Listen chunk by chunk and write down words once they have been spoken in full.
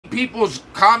people's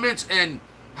comments and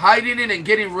hiding it and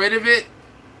getting rid of it,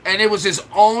 and it was his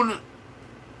own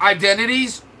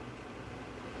identities,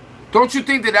 don't you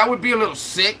think that that would be a little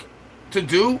sick to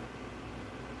do?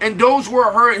 And those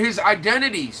were his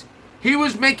identities. He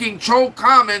was making troll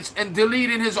comments and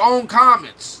deleting his own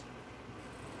comments.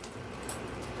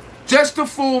 Just to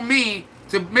fool me,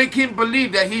 to make him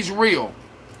believe that he's real.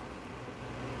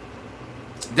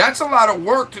 That's a lot of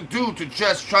work to do to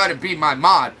just try to be my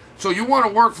mod. So you want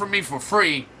to work for me for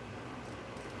free,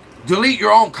 delete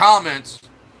your own comments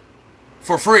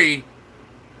for free,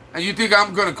 and you think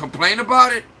I'm going to complain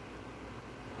about it?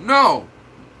 No.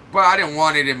 But I didn't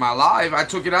want it in my life. I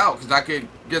took it out because I could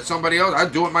get somebody else.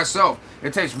 I'd do it myself.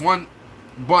 It takes one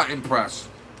button press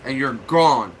and you're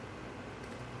gone.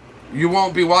 You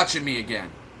won't be watching me again.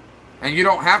 And you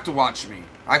don't have to watch me.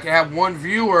 I can have one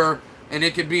viewer and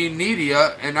it could be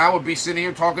Nidia, and I would be sitting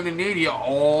here talking to Nidia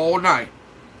all night.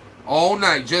 All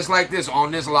night, just like this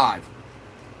on this live.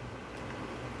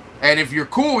 And if you're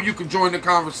cool, you can join the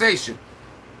conversation.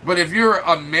 But if you're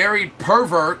a married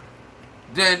pervert,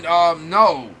 then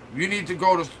no. You need to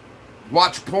go to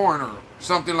watch porn or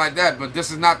something like that. But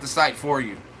this is not the site for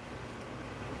you.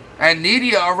 And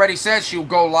Nidia already said she'll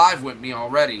go live with me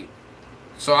already.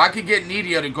 So I could get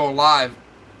Nidia to go live.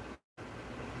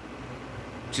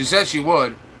 She said she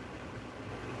would.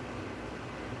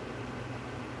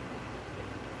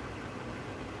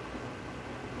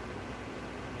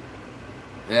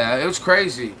 Yeah, it was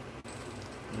crazy.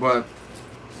 But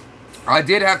I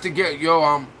did have to get, yo,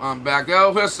 I'm back.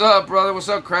 Yo, what's up, brother? What's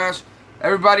up, Crash?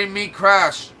 Everybody meet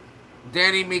Crash.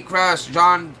 Danny meet Crash.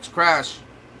 John Crash.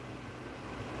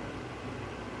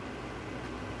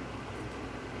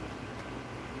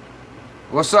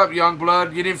 What's up, young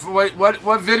blood? You didn't wait. What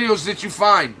videos did you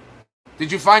find?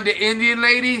 Did you find the Indian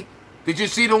lady? Did you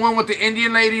see the one with the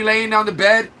Indian lady laying on the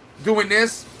bed doing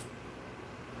this?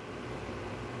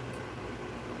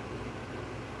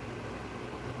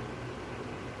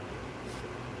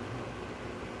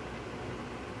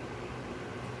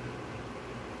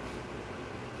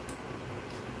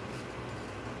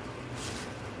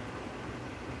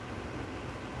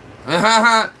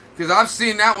 Because I've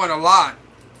seen that one a lot.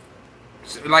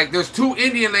 Like, there's two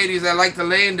Indian ladies that like to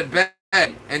lay in the bed,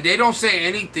 and they don't say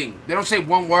anything. They don't say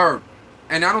one word.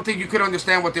 And I don't think you could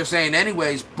understand what they're saying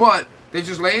anyways, but they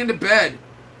just lay in the bed.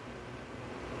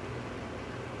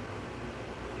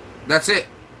 That's it.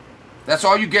 That's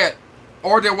all you get.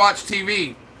 Or they watch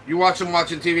TV. You watch them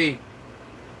watching TV.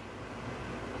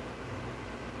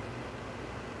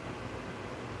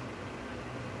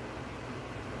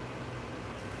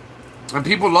 And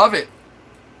people love it.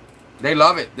 They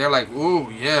love it. They're like,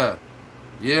 ooh, yeah.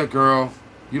 Yeah, girl.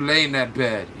 You lay in that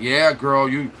bed. Yeah, girl.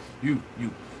 You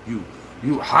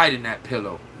hide in that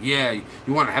pillow. Yeah.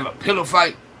 You want to have a pillow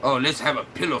fight? Oh, let's have a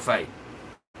pillow fight.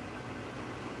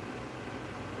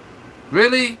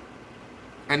 Really?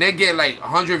 And they get like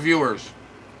 100 viewers.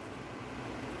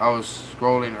 I was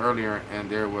scrolling earlier and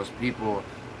there was people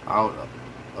out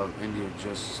of India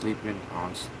just sleeping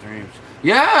on streams.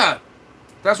 Yeah!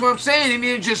 That's what I'm saying.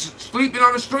 Indian just sleeping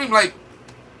on the stream. Like,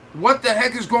 what the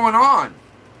heck is going on?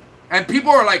 And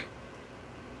people are like,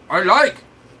 I like.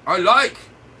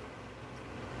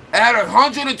 It had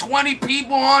 120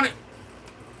 people on it.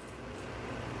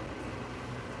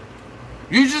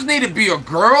 You just need to be a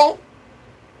girl,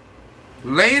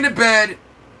 lay in the bed,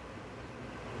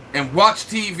 and watch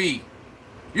TV.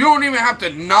 You don't even have to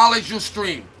acknowledge your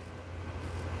stream.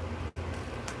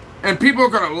 And people are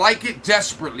going to like it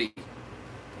desperately.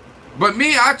 But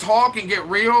me, I talk and get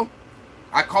real.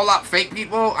 I call out fake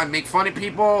people. I make fun of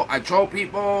people. I troll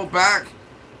people back.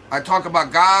 I talk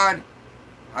about God.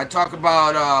 I talk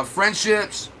about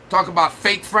friendships. Talk about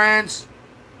fake friends.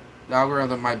 The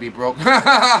algorithm might be broke.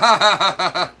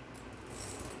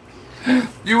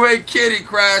 You ain't kidding,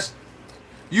 Crash.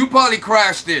 You probably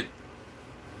crashed it.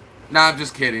 Nah, I'm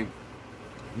just kidding.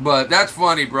 But that's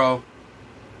funny, bro.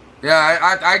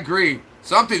 Yeah, I agree.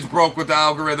 Something's broke with the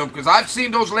algorithm because I've seen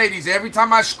those ladies every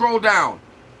time I scroll down.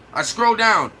 I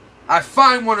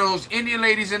find one of those Indian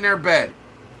ladies in their bed.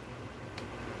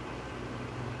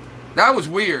 That was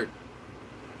weird.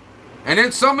 And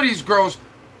then some of these girls,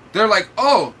 they're like,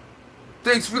 oh,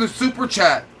 thanks for the super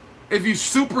chat. If you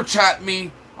super chat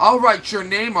me, I'll write your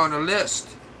name on a list.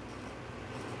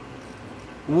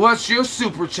 What's your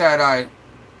super chat?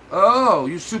 Oh,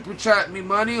 you super chat me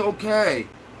money? Okay.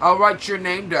 I'll write your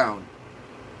name down.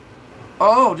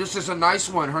 Oh, this is a nice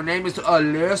one. Her name is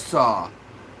Alyssa.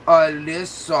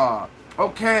 Alyssa.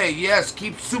 Okay, yes,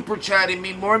 keep super chatting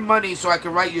me more money so I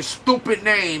can write your stupid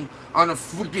name on a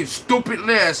freaking stupid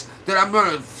list that I'm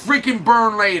gonna freaking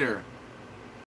burn later.